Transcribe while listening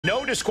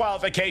No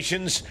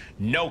disqualifications,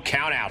 no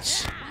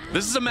countouts.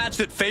 This is a match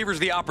that favors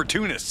the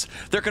opportunists.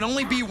 There can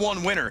only be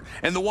one winner,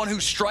 and the one who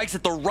strikes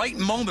at the right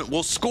moment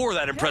will score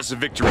that impressive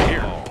victory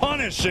here.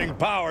 Punishing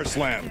power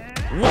slam.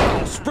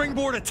 Wow,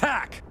 springboard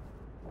attack.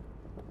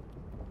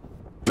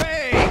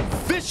 Bang,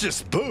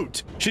 vicious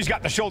boot. She's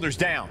got the shoulders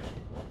down.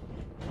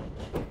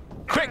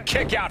 Quick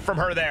kick out from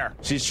her there.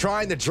 She's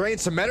trying to drain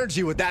some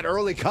energy with that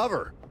early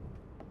cover.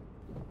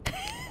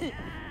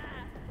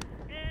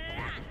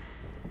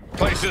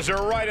 Places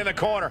her right in the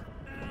corner.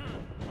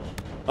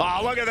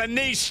 Oh, look at the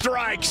knee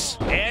strikes.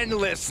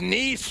 Endless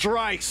knee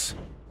strikes.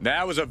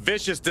 That was a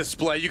vicious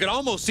display. You could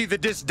almost see the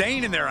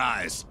disdain in their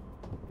eyes.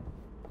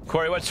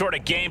 Corey, what sort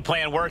of game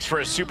plan works for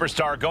a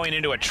superstar going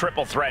into a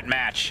triple threat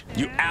match?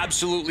 You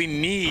absolutely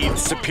need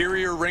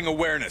superior ring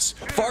awareness.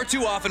 Far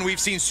too often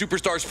we've seen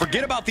superstars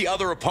forget about the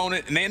other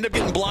opponent and they end up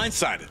getting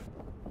blindsided.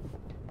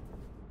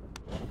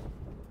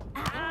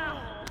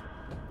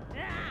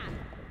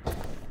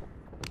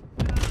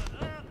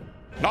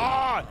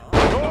 Ah,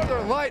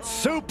 Northern Light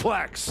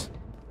suplex.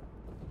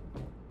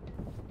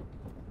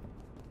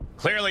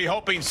 Clearly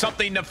hoping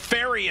something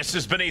nefarious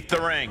is beneath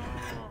the ring.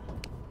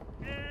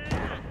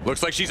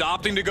 Looks like she's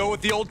opting to go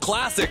with the old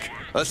classic,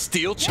 a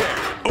steel chair.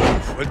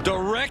 Oof, a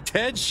direct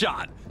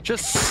headshot.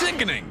 Just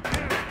sickening.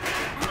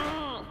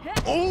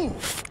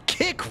 Oof,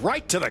 kick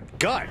right to the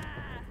gut.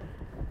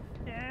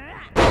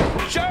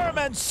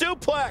 German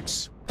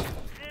suplex.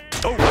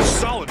 Oh,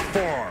 solid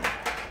forearm.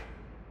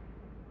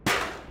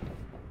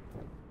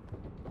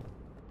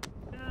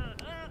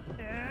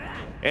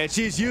 And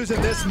she's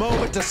using this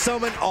moment to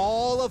summon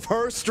all of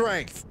her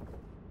strength.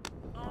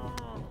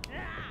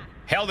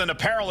 Held in a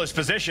perilous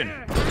position.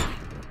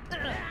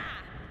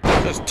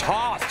 Just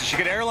tossed. She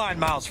get airline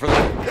miles for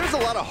that. There's a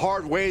lot of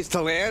hard ways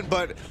to land,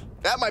 but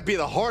that might be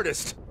the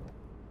hardest.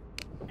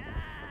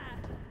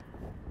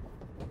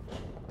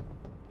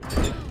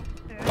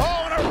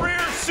 Oh, and a rear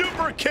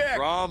super kick.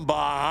 From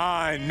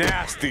behind,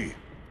 nasty.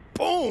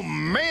 Oh,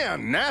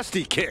 man,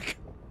 nasty kick.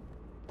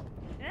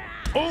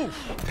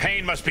 Oof.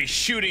 Pain must be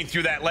shooting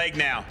through that leg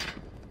now.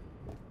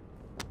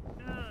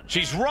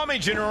 She's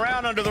rummaging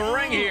around under the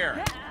ring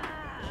here.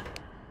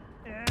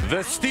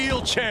 The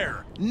steel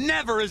chair,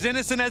 never as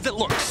innocent as it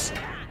looks.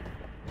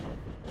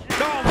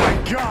 Oh,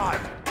 my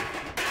God.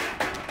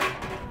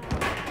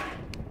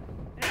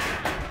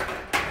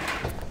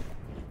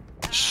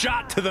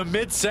 Shot to the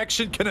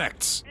midsection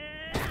connects.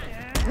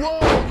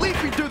 Whoa,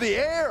 leaping through the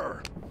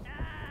air.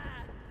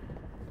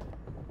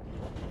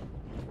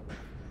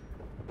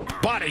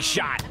 Body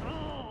shot.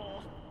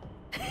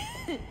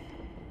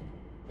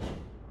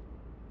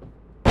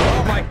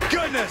 Oh, my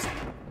goodness.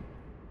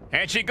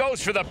 And she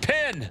goes for the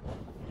pin.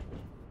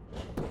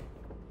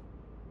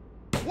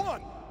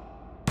 1,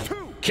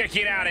 2.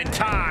 Kicking out in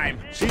time.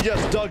 She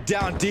just dug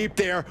down deep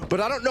there, but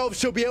I don't know if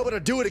she'll be able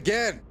to do it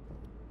again.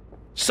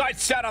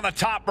 Sights set on the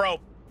top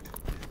rope.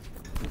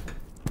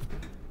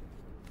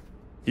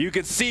 You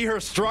can see her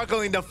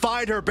struggling to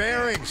find her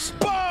bearings.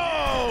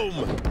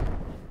 Boom!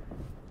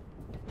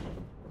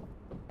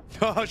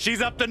 Oh,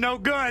 she's up to no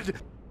good.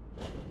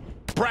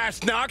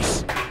 Brass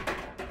knucks.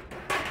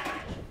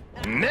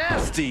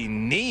 Nasty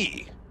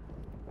knee.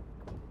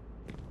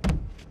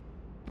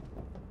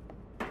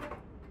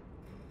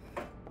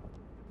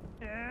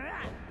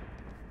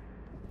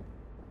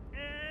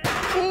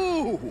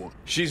 Ooh.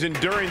 She's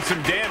enduring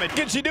some damage.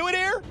 Can she do it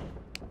here?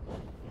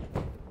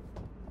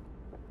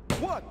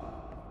 1,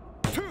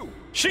 2.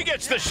 She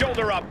gets the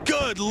shoulder up.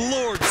 Good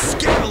Lord,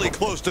 scarily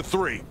close to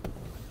 3.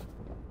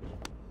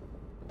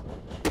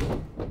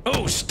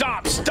 Oh,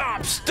 stop,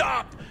 stop,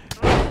 stop.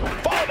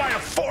 Followed by a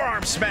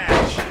forearm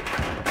smash.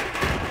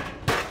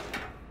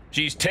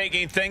 She's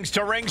taking things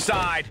to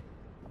ringside.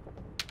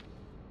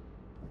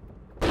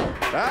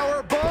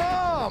 Power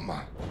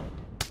bomb.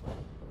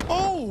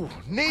 Oh,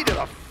 knee to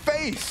the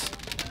face.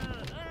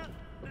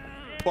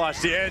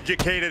 Watch the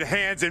educated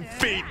hands and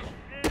feet.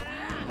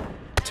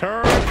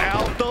 Turn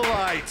out the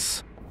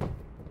lights.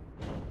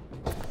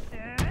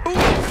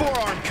 Ooh,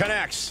 forearm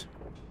connects.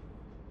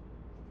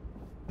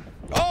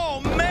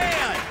 Oh,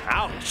 man.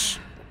 Ouch.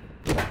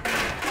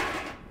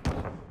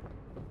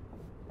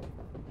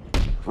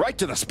 Right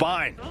to the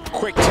spine.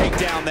 Quick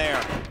takedown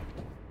there.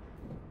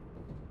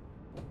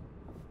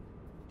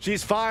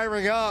 She's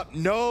firing up,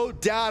 no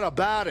doubt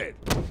about it.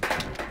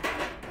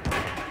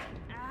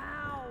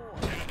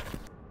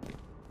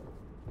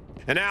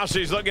 And now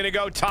she's looking to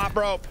go top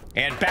rope.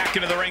 And back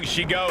into the ring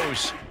she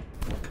goes.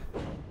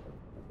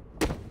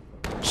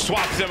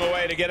 Swaps him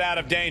away to get out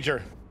of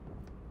danger.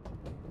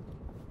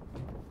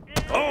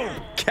 Oh,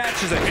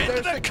 catches it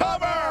into the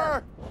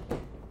cover.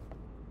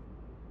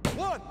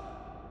 1,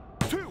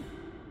 2.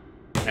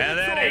 And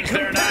that ends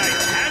their night.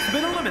 Has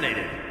been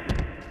eliminated.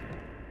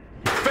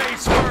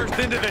 Face first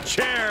into the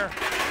chair.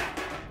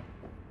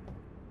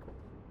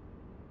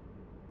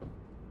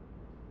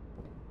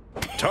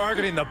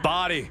 Targeting the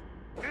body.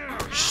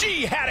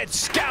 She had it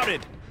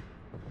scouted.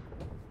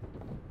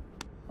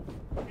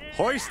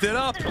 Hoist it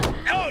up.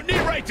 Oh, knee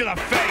right to the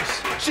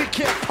face. She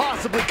can't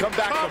possibly come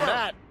back from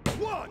that.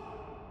 1,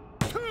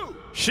 2.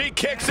 She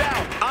kicks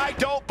out. I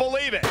don't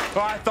believe it.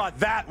 Oh, I thought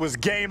that was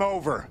game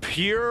over.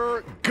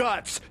 Pure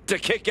guts to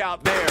kick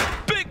out there.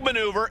 Big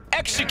maneuver,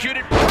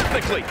 executed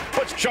perfectly.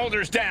 Puts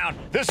shoulders down.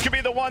 This could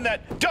be the one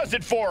that does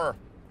it for her.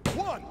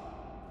 1,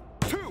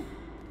 2.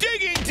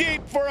 Digging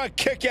deep for a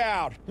kick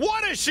out.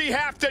 What does she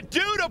have to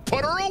do to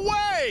put her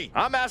away?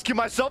 I'm asking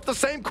myself the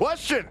same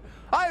question.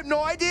 I have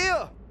no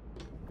idea.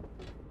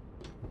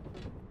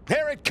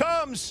 Here it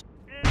comes.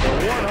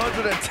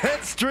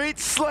 110th Street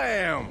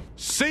Slam.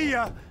 See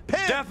ya. Pin.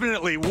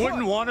 Definitely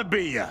wouldn't want to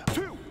be ya.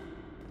 2.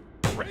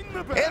 Ring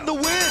the bell. And the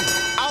win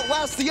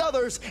outlast the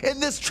others in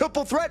this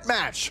triple threat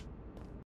match.